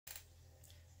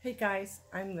Hey guys,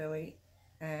 I'm Lily,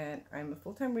 and I'm a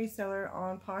full-time reseller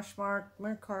on Poshmark,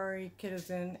 Mercari,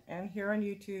 Citizen, and here on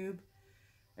YouTube.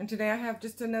 And today I have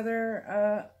just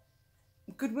another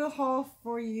Goodwill haul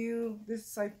for you.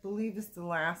 This, I believe, is the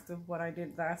last of what I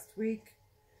did last week.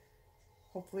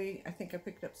 Hopefully, I think I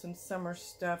picked up some summer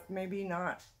stuff. Maybe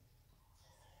not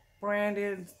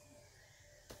branded,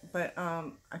 but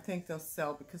I think they'll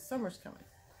sell because summer's coming.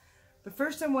 But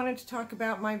first I wanted to talk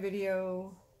about my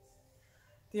video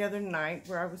the other night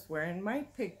where I was wearing my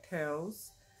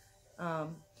pigtails. The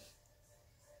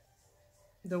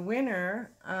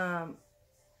winner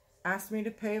asked me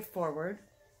to pay it forward,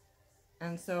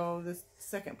 and so the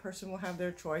second person will have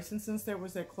their choice, and since there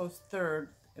was a close third,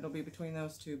 it'll be between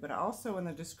those two. But also in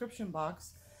the description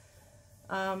box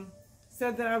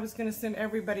said that I was going to send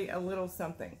everybody a little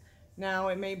something. Now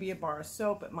it may be a bar of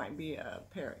soap, it might be a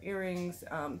pair of earrings,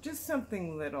 just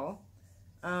something little.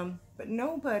 But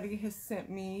nobody has sent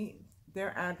me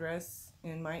their address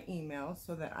in my email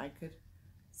so that I could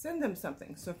send them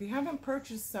something. So if you haven't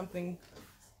purchased something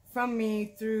from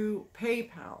me through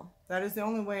PayPal, that is the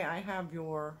only way I have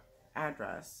your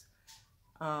address.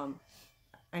 I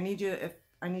need you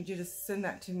to send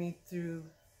that to me through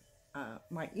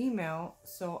my email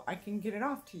so I can get it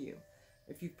off to you.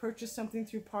 If you purchase something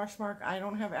through Poshmark, I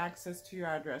don't have access to your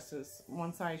addresses.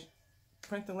 Once I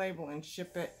print the label and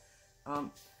ship it,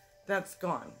 that's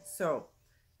gone. So,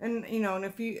 and you know, and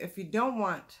if you don't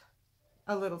want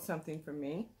a little something from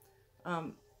me,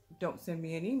 don't send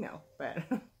me an email. But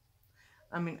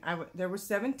I mean, there were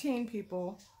 17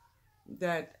 people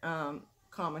that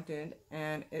commented,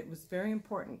 and it was very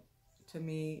important to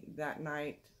me that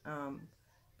night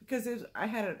because I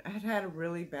had a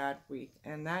really bad week,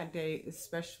 and that day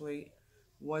especially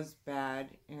was bad,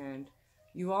 and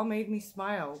you all made me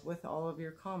smile with all of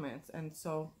your comments, and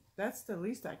so that's the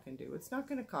least I can do. It's not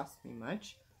going to cost me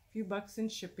much, a few bucks in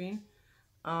shipping,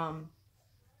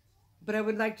 but I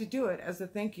would like to do it as a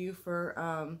thank you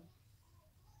for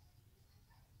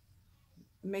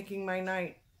making my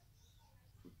night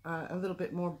a little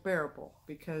bit more bearable,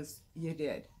 because you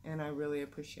did, and I really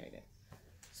appreciate it.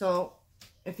 So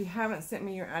if you haven't sent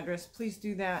me your address, please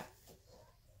do that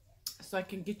so I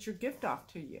can get your gift off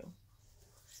to you.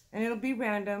 And it'll be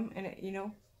random, and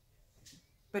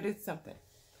but it's something.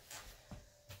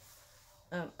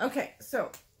 Okay, so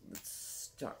let's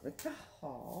start with the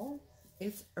haul.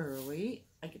 It's early.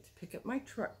 I get to pick up my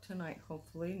truck tonight,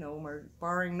 hopefully,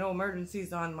 barring no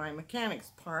emergencies on my mechanic's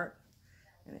part,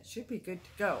 and it should be good to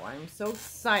go. I'm so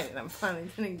excited. I'm finally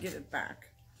going to get it back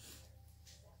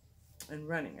and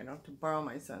running. I don't have to borrow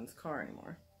my son's car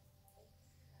anymore.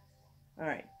 All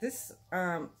right, this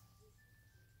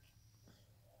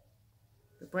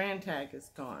the brand tag is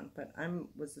gone, but I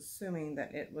was assuming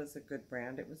that it was a good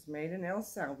brand. It was made in El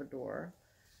Salvador,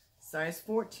 size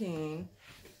 14.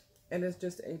 It is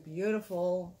just a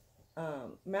beautiful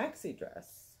maxi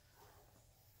dress.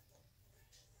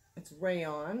 It's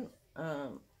rayon.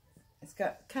 It's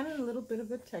got kind of a little bit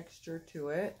of a texture to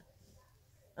it,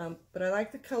 but I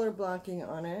like the color blocking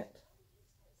on it.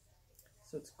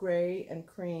 So it's gray and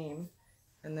cream,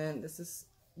 and then this is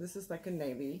like a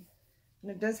navy. And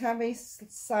it does have a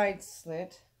side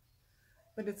slit,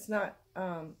 but it's not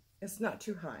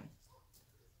too high.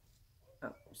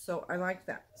 So I like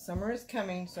that. Summer is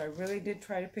coming, so I really did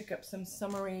try to pick up some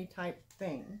summery type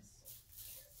things.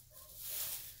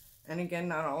 And again,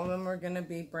 not all of them are going to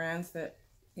be brands that,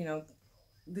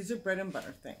 these are bread and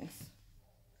butter things.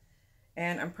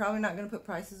 And I'm probably not going to put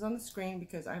prices on the screen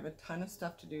because I have a ton of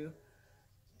stuff to do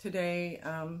today.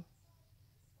 I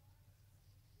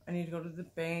need to go to the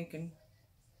bank and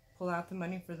pull out the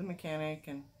money for the mechanic,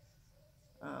 and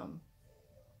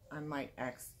I might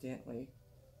accidentally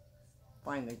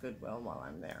find the Goodwill while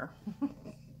I'm there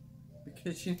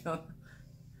because it's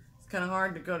kind of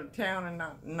hard to go to town and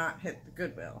not hit the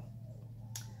Goodwill.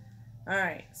 All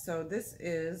right, so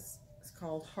it's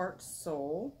called Heart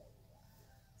Soul,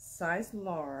 size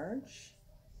large.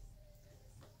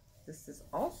 This is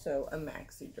also a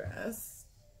maxi dress,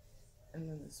 and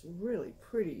then this really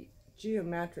pretty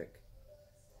geometric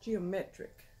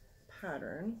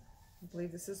pattern. I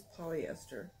believe this is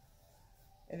polyester.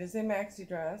 It is a maxi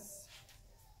dress,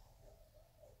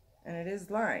 and it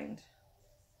is lined.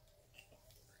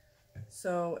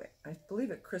 So I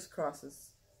believe it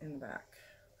crisscrosses in the back.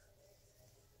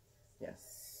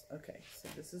 Yes. Okay, so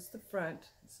this is the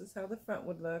front. This is how the front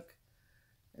would look,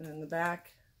 and then the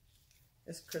back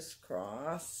is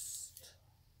crisscrossed.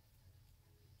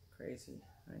 Crazy.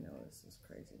 I know this is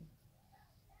crazy.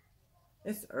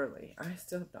 It's early. I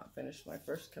still have not finished my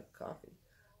first cup of coffee.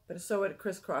 But so it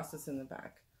crisscrosses in the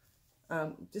back.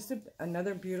 Just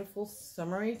another beautiful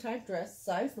summery type dress,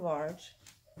 size large.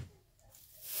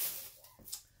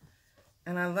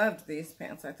 And I loved these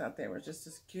pants. I thought they were just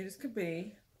as cute as could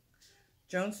be.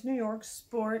 Jones New York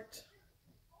Sport,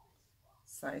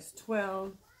 size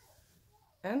 12,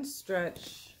 and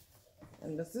stretch.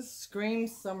 And does this scream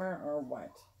summer or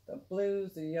what? The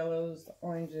blues, the yellows, the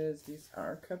oranges. These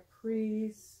are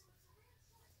capris.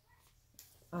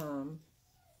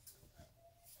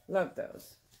 Love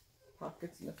those.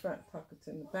 Pockets in the front, pockets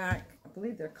in the back. I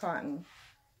believe they're cotton.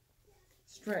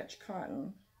 Stretch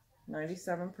cotton.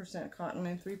 97% cotton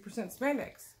and 3%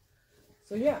 spandex.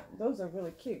 So yeah, those are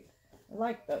really cute. I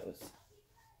like those.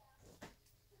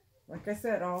 Like I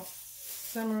said, all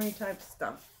summery type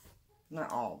stuff.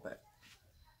 Not all, but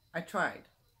I tried.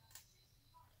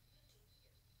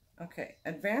 Okay,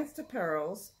 Advanced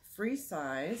Apparel's free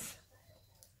size.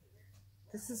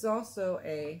 This is also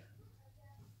a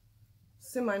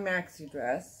semi-maxi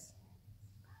dress.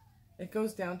 It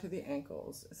goes down to the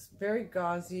ankles. It's very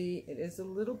gauzy. It is a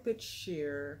little bit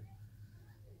sheer.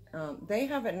 They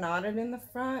have it knotted in the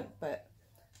front, but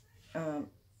I'm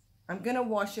going to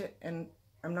wash it, and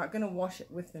I'm not going to wash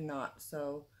it with the knot.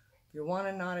 So if you want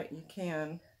to knot it, you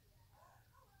can.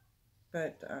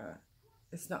 But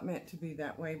it's not meant to be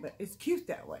that way, but it's cute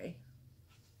that way.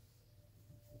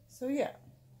 So yeah,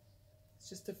 it's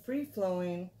just a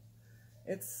free-flowing.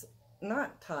 It's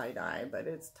not tie-dye, but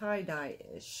it's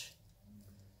tie-dye-ish.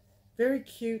 Very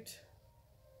cute.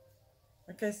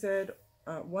 Like I said,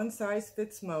 one size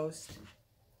fits most.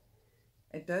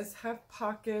 It does have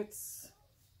pockets.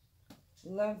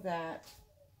 Love that.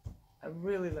 I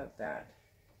really love that.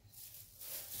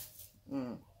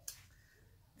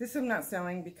 This I'm not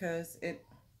selling because it...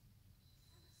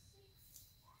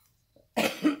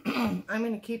 I'm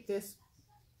going to keep this.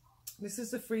 This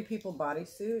is a Free People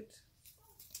bodysuit.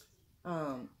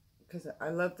 Because I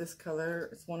love this color.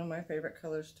 It's one of my favorite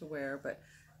colors to wear, but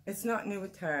it's not new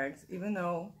with tags, even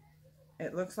though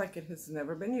it looks like it has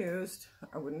never been used.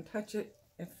 I wouldn't touch it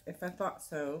if I thought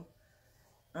so.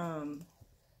 It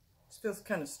feels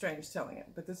kind of strange selling it,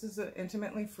 but this is an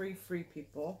intimately Free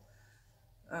People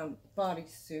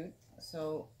bodysuit.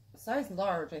 So size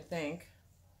large, I think.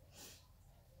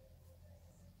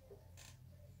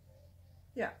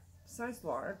 Yeah, size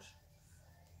large.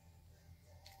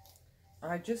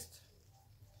 I just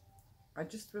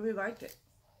really liked it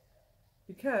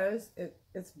because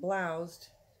it's bloused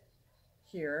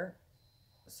here,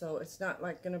 so it's not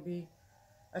like going to be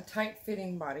a tight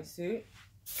fitting bodysuit.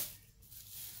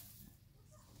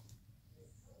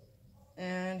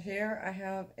 And here I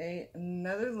have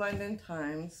another London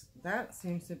Times. That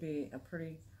seems to be a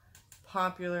pretty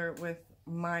popular with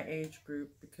my age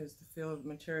group because the feel of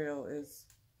material is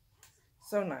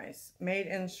so nice. Made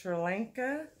in Sri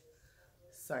Lanka.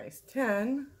 Size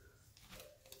 10.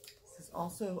 This is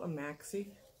also a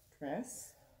maxi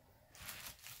dress.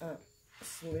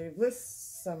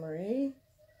 Sleeveless, summery.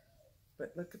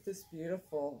 But look at this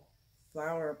beautiful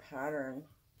flower pattern.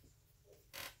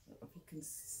 I don't know if you can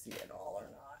see it all or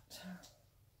not.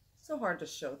 So hard to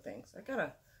show things.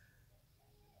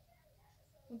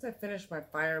 Once I finish my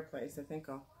fireplace, I think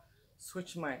I'll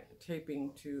switch my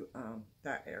taping to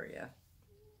that area.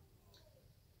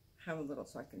 Have a little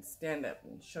so I can stand up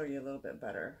and show you a little bit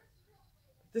better.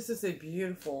 This is a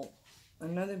beautiful,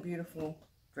 another beautiful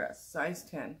dress, size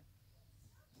 10.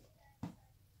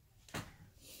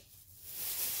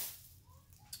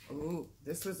 Ooh,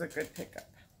 this was a good pickup.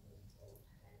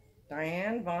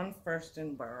 Diane von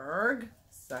Furstenberg,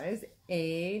 size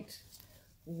 8,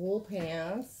 wool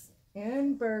pants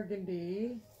in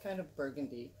burgundy, kind of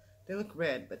burgundy. They look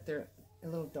red, but they're a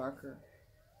little darker.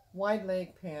 Wide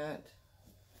leg pant.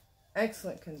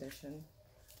 Excellent condition.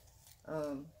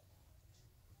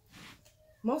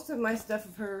 Most of my stuff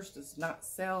of hers does not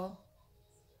sell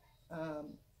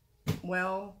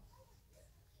well,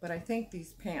 but I think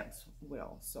these pants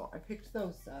will. So I picked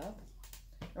those up.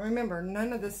 And remember,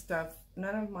 none of this stuff,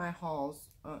 none of my hauls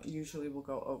usually will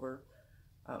go over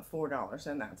 $4,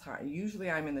 and that's high. Usually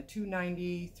I'm in the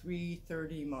 $2.90,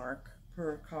 $3.30 mark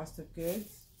per cost of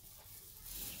goods.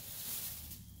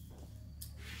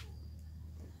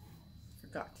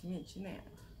 Forgot to mention that.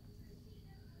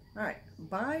 Alright,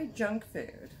 buy junk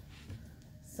food.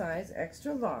 Size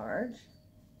extra large.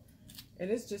 It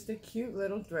is just a cute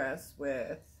little dress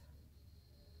with,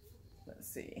 let's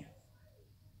see.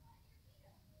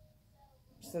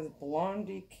 It says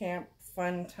Blondie Camp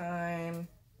Fun Time.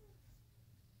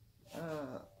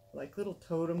 Like little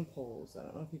totem poles. I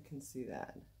don't know if you can see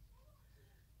that.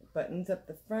 It buttons up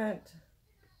the front.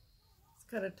 It's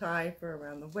got a tie for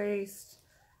around the waist.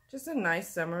 Just a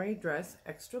nice summery dress,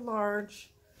 extra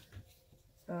large.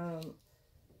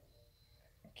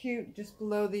 Cute, just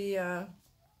below the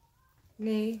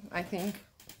knee, I think.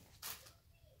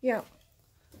 Yeah.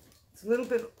 It's a little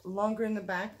bit longer in the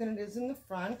back than it is in the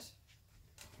front.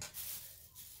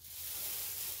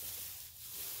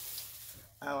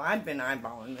 Oh, I'd been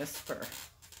eyeballing this for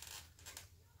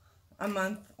a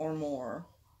month or more.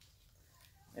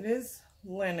 It is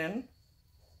linen,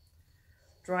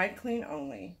 dry clean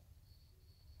only.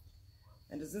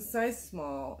 It is a size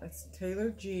small. It's Taylor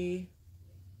G.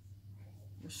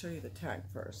 Let me show you the tag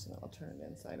first and I'll turn it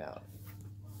inside out.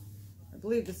 I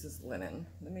believe this is linen.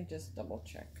 Let me just double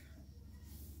check.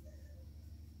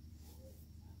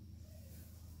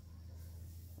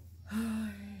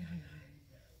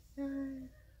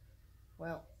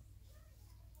 Well,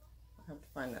 I have to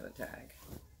find that a tag.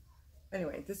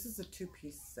 Anyway, this is a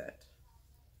two-piece set.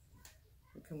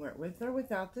 You can wear it with or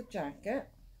without the jacket.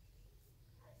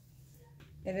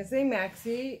 It is a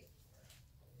maxi,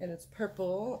 and it's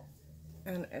purple,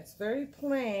 and it's very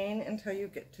plain until you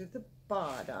get to the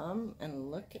bottom,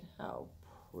 and look at how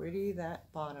pretty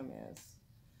that bottom is.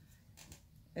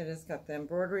 It has got the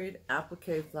embroidered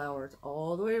applique flowers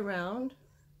all the way around,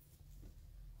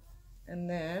 and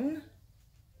then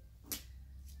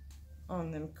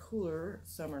on them cooler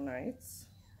summer nights,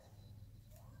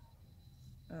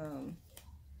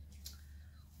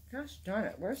 gosh darn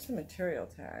it, where's the material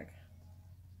tag?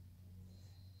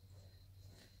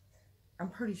 I'm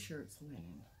pretty sure it's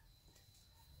linen,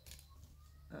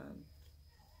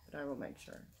 but I will make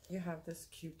sure. You have this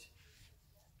cute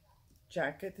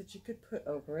jacket that you could put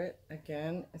over it.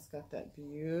 Again, it's got that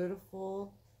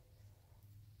beautiful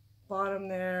bottom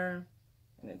there,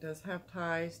 and it does have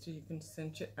ties so you can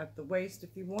cinch it at the waist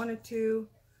if you wanted to.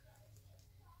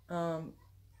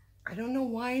 I don't know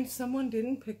why someone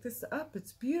didn't pick this up.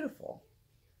 It's beautiful.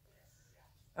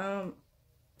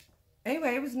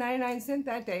 Anyway, it was 99 cents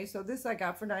that day, so this I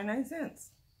got for 99 cents.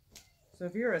 So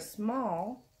if you're a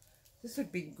small, this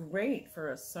would be great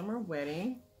for a summer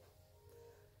wedding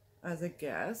as a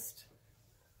guest,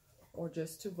 or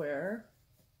just to wear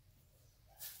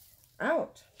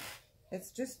out.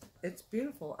 It's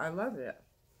beautiful. I love it.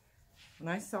 When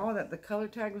I saw that the color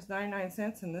tag was 99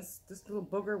 cents and this little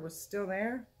booger was still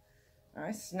there,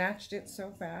 I snatched it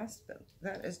so fast. But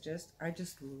that is just, I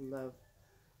just love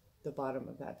the bottom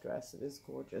of that dress. It is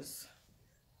gorgeous.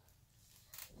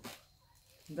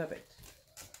 Love it.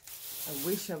 I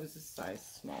wish I was a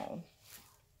size small.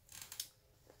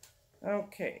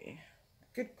 Okay,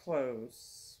 good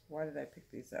clothes. Why did I pick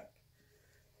these up?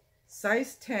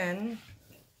 Size 10.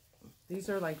 These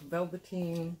are like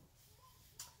velveteen,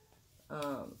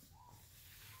 I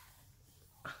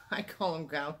call them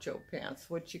gaucho pants.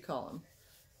 What you call them?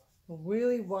 A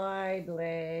really wide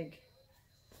leg,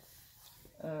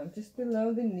 just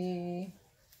below the knee.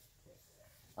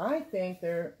 I think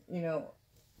they're, you know,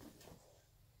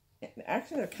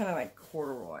 actually they're kind of like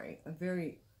corduroy, a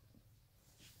very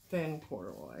thin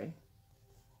corduroy.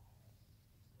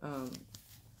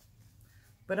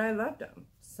 But I loved them.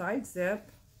 Side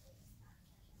zip.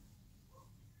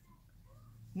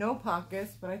 No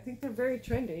pockets, but I think they're very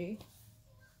trendy.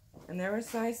 And they're a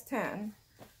size 10.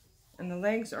 And the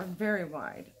legs are very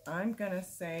wide. I'm going to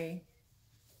say,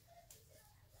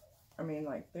 I mean,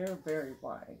 like, they're very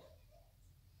wide.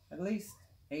 At least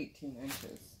 18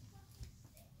 inches.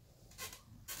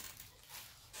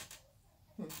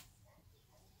 Well,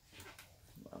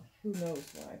 who knows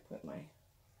where I put my...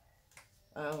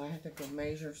 Oh, I had to go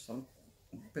measure some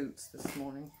boots this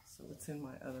morning, so it's in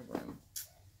my other room.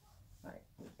 All right.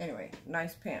 Anyway,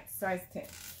 nice pants, size 10.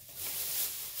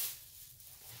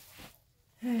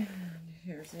 And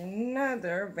here's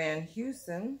another Van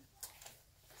Heusen,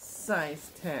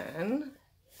 size 10.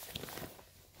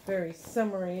 Very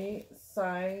summery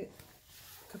size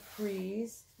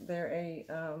capris. They're a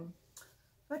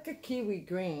like a kiwi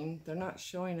green. They're not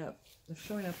showing up. They're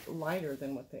showing up lighter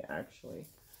than what they actually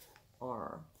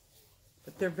are,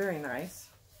 but they're very nice.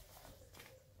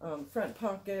 Front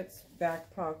pockets, back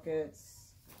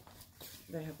pockets.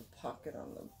 They have a pocket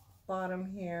on the bottom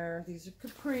here. These are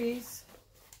capris,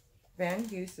 Van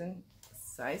Heusen,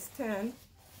 size 10.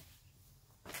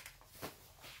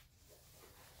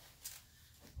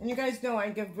 And you guys know I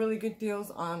give really good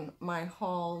deals on my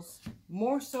hauls,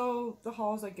 more so the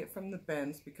hauls I get from the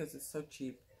bins because it's so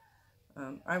cheap.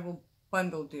 I will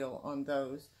bundle deal on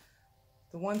those.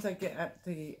 The ones I get at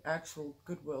the actual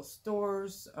Goodwill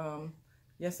stores,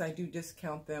 yes, I do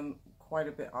discount them quite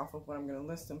a bit off of what I'm going to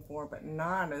list them for, but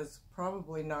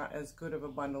probably not as good of a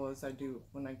bundle as I do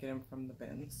when I get them from the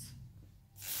bins.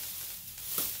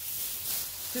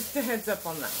 Just a heads up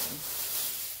on that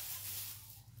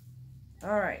one.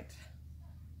 All right.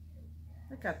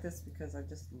 I got this because I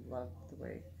just loved the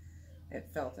way it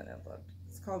felt and it looked.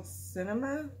 It's called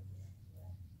Cinema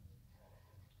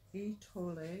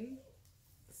Etole.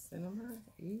 Cinema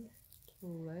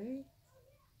Etole.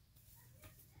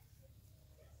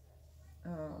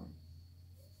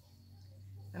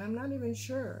 And I'm not even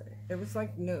sure. It was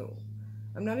like new.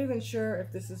 I'm not even sure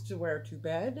if this is to wear to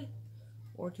bed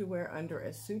or to wear under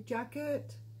a suit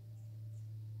jacket.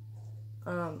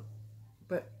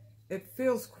 But it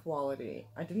feels quality.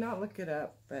 I did not look it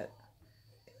up, but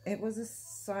it was a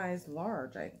size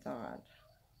large, I thought.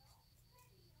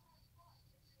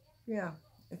 Yeah,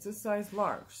 it's a size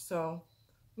large. So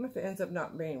if it ends up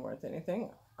not being worth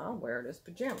anything, I'll wear it as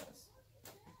pajamas.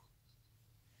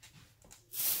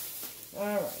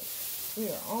 Alright, we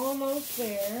are almost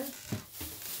there.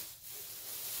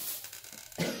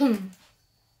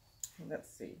 Let's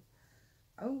see.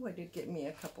 Oh, I did get me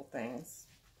a couple things.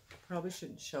 Probably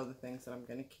shouldn't show the things that I'm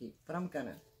going to keep, but I'm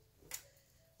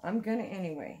gonna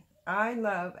anyway. I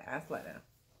love Athleta.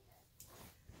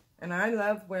 And I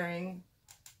love wearing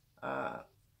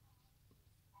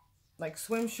like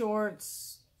swim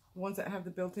shorts, ones that have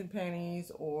the built-in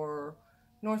panties, or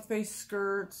North Face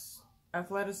skirts,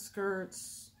 Athleta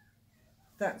skirts,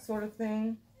 that sort of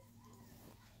thing,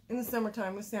 in the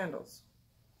summertime with sandals.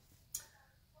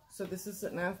 So this is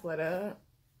an Athleta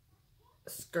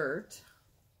skirt.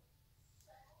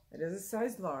 It is a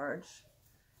size large.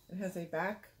 It has a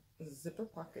back zipper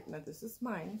pocket. Now this is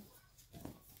mine.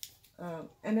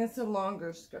 And it's a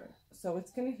longer skirt. So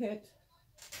it's going to hit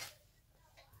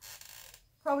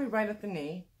probably right at the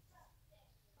knee.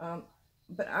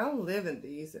 But I'll live in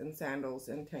these and sandals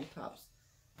and tank tops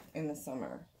in the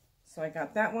summer. So I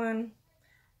got that one.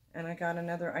 And I got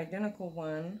another identical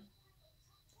one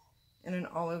in an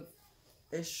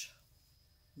olive-ish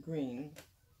green.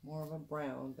 More of a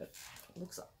brown, but it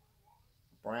looks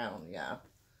brown, yeah.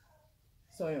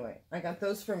 So anyway, I got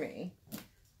those for me.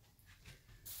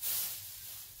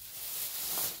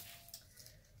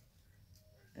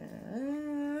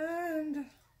 And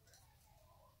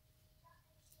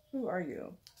who are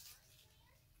you?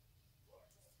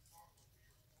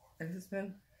 It has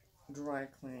been dry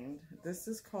cleaned. This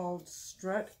is called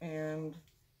Strut and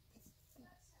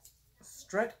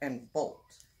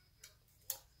Bolt.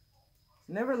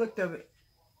 Never looked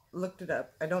it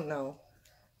up. I don't know.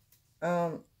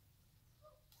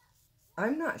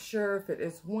 I'm not sure if it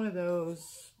is one of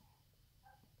those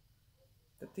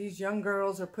that these young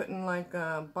girls are putting like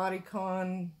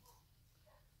bodycon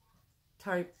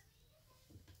type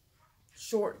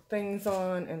short things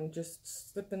on and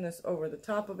just slipping this over the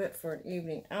top of it for an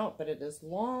evening out, but it is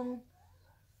long.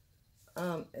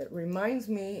 It reminds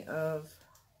me of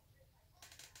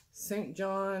St.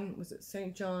 John. Was it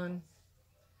St. John?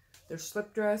 Their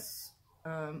slip dress.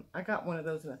 I got one of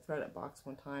those in a threaded box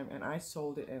one time, and I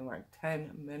sold it in like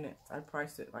 10 minutes. I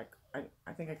priced it like,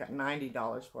 I think I got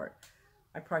 $90 for it.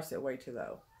 I priced it way too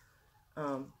low.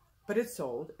 But it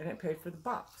sold, and it paid for the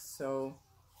box. So,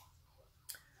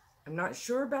 I'm not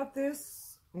sure about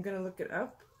this. I'm going to look it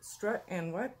up. Strut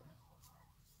and what?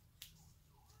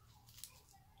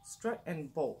 Strut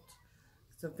and Bolt.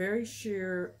 It's a very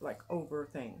sheer, like, over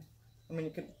thing. I mean,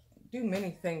 you could do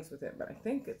many things with it, but I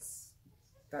think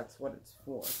that's what it's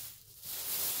for.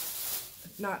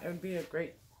 If not, it would be a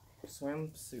great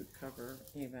swimsuit cover,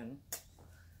 even.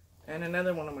 And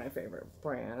another one of my favorite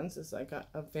brands is I got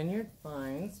a Vineyard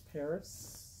Vines pair of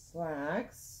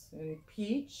slacks in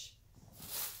peach.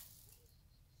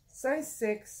 Size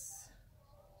 6,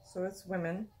 so it's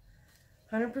women.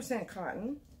 100%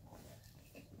 cotton.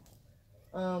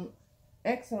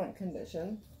 Excellent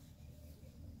condition.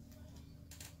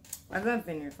 I love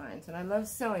Vineyard Vines, and I love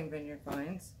selling Vineyard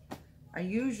Vines. I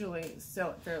usually sell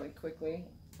it fairly quickly,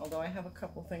 although I have a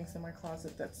couple things in my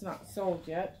closet that's not sold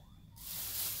yet.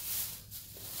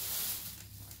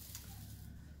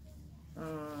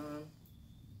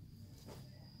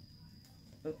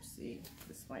 Oopsie,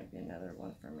 this might be another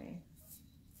one for me.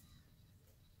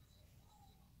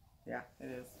 Yeah,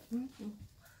 it is.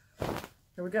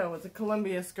 Here we go. It's a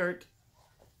Columbia skirt.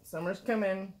 Summer's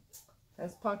coming.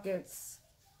 Has pockets.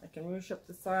 I can ruche up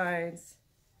the sides.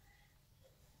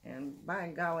 And by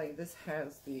golly, this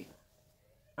has the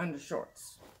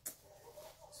undershorts.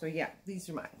 So yeah, these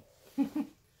are mine.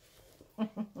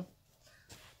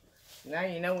 Now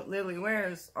you know what Lily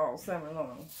wears all summer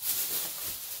long.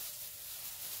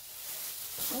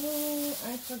 Oh,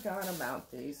 I forgot about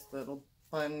these little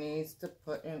bunnies to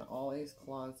put in Ollie's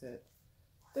closet.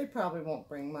 They probably won't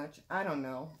bring much. I don't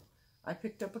know. I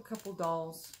picked up a couple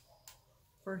dolls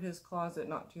for his closet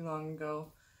not too long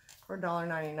ago for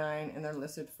 $1.99, and they're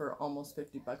listed for almost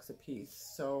 50 bucks a piece.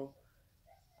 So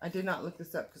I did not look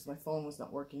this up because my phone was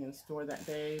not working in the store that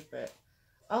day, but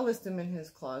I'll list them in his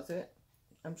closet.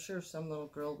 I'm sure some little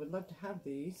girl would love to have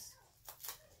these.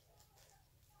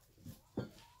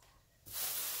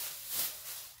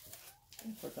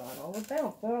 I forgot all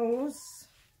about those.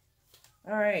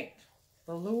 All right,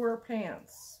 Velour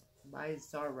Pants by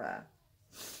Zara.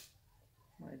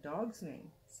 My dog's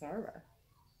name, Zara.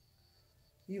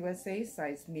 USA,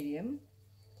 size medium.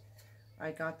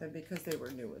 I got them because they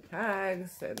were new with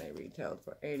tags, and they retailed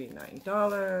for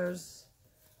 $89.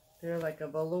 They're like a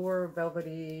velour,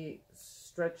 velvety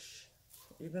stretch,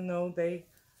 even though they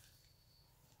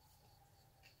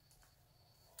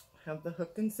have the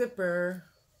hook and zipper.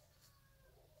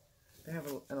 They have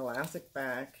an elastic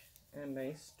back, and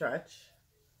they stretch.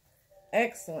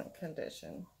 Excellent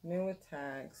condition, new with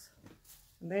tags.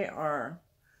 They are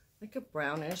like a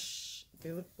brownish.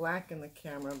 They look black in the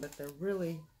camera, but they're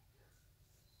really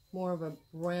more of a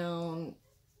brown,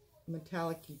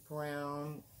 metallic-y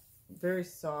brown, very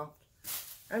soft,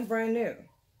 and brand new.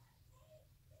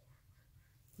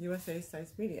 USA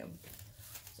size medium.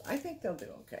 So I think they'll do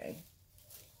okay.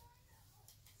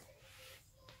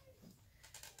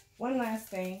 One last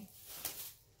thing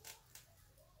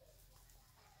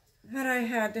that I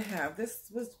had to have.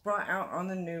 This was brought out on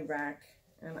the new rack,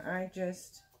 and I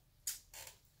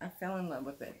fell in love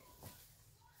with it.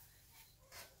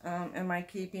 Am I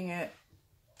keeping it?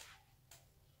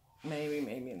 Maybe,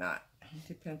 maybe not. It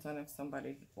depends on if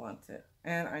somebody wants it.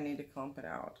 And I need to comp it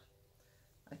out.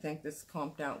 I think this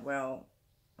comped out well.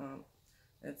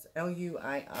 It's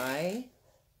LUII,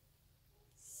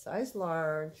 size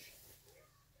large.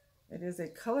 It is a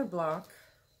color block,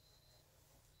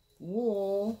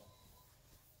 wool,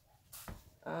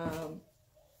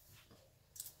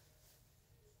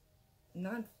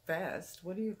 not vest.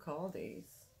 What do you call these?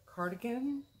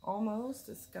 Cardigan, almost.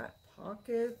 It's got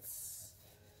pockets.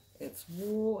 It's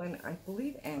wool, and I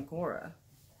believe Angora.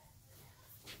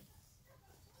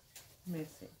 Let me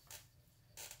see.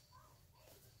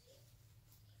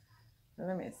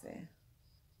 Let me see.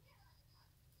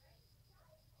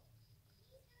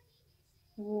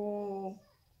 Wool,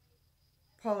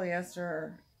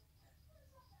 polyester.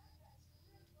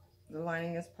 The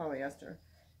lining is polyester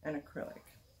and acrylic.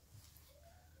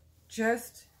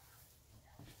 Just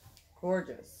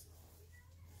gorgeous.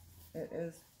 It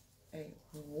is a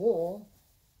wool,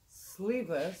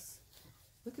 sleeveless.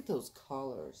 Look at those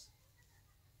collars.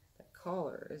 That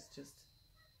collar is just to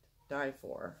die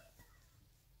for.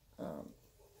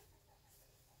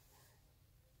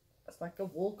 It's like a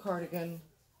wool cardigan.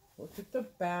 Look at the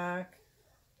back.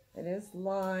 It is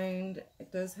lined.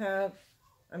 It does have,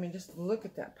 I mean, just look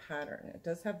at that pattern. It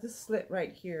does have the slit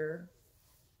right here.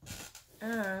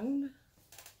 And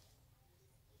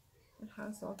it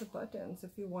has all the buttons.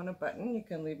 If you want a button, you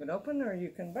can leave it open or you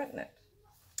can button it.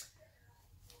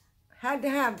 Had to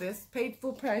have this. Paid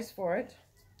full price for it.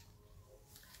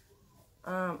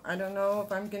 I don't know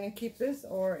if I'm going to keep this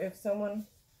or if someone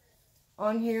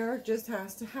on here just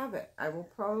has to have it. I will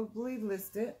probably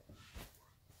list it.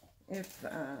 If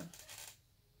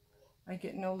I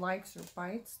get no likes or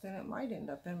bites, then it might end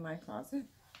up in my closet.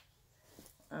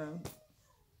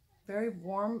 Very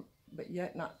warm, but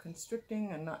yet not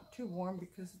constricting and not too warm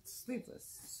because it's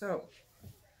sleeveless. So,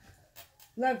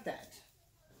 love that.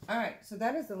 Alright, so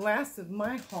that is the last of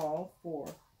my haul for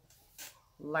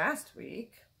last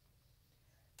week.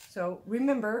 So,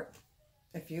 remember,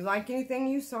 if you like anything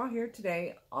you saw here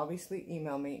today, obviously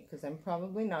email me, because I'm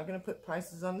probably not going to put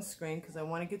prices on the screen because I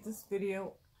want to get this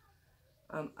video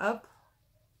up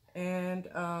and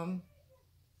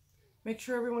make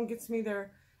sure everyone gets me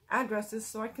their addresses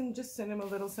so I can just send them a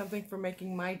little something for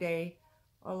making my day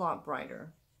a lot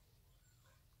brighter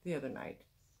the other night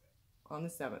on the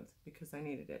 7th because I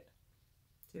needed it.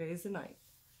 Today is the 9th.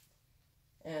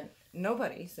 And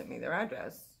nobody sent me their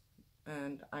address.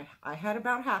 And I had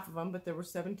about half of them, but there were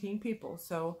 17 people.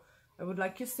 So I would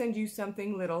like to send you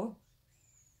something little.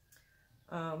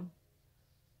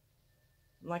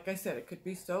 Like I said, it could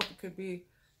be soap, it could be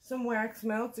some wax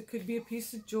melts, it could be a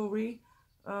piece of jewelry.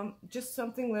 Just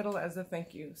something little as a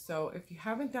thank you. So if you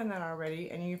haven't done that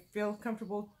already and you feel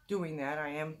comfortable doing that,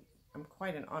 I'm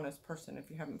quite an honest person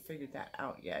if you haven't figured that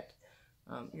out yet.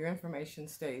 Your information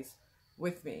stays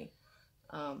with me.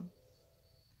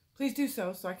 Please do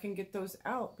so I can get those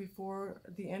out before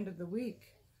the end of the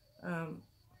week. I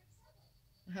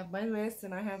have my list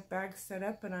and I have bags set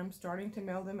up and I'm starting to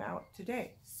mail them out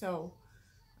today. So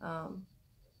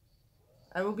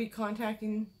I will be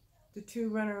contacting the 2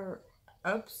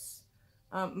 runner-ups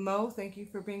Mo, thank you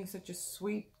for being such a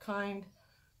sweet, kind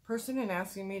person and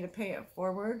asking me to pay it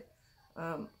forward.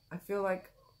 I feel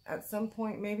like at some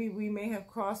point maybe we may have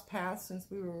crossed paths since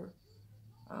we were,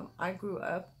 I grew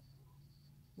up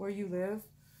where you live.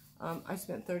 I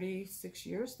spent 36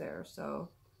 years there, so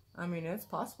I mean, it's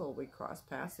possible we crossed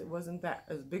paths. It wasn't that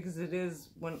as big as it is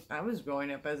when I was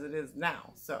growing up as it is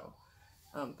now. So,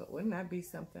 but wouldn't that be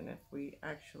something if we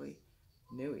actually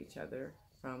knew each other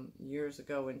from years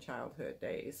ago in childhood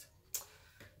days?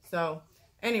 So,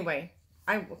 anyway,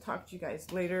 I will talk to you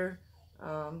guys later.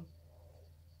 Of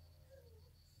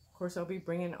course, I'll be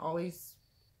bringing Ollie's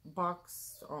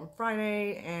box on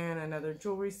Friday and another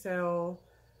jewelry sale,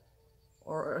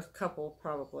 or a couple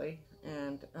probably.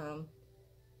 And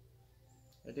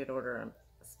I did order a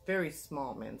very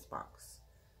small men's box,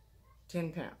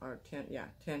 10 pound or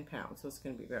 10 pounds. So it's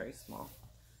going to be very small.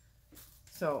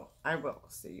 So I will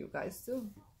see you guys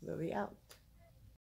soon. Lily out.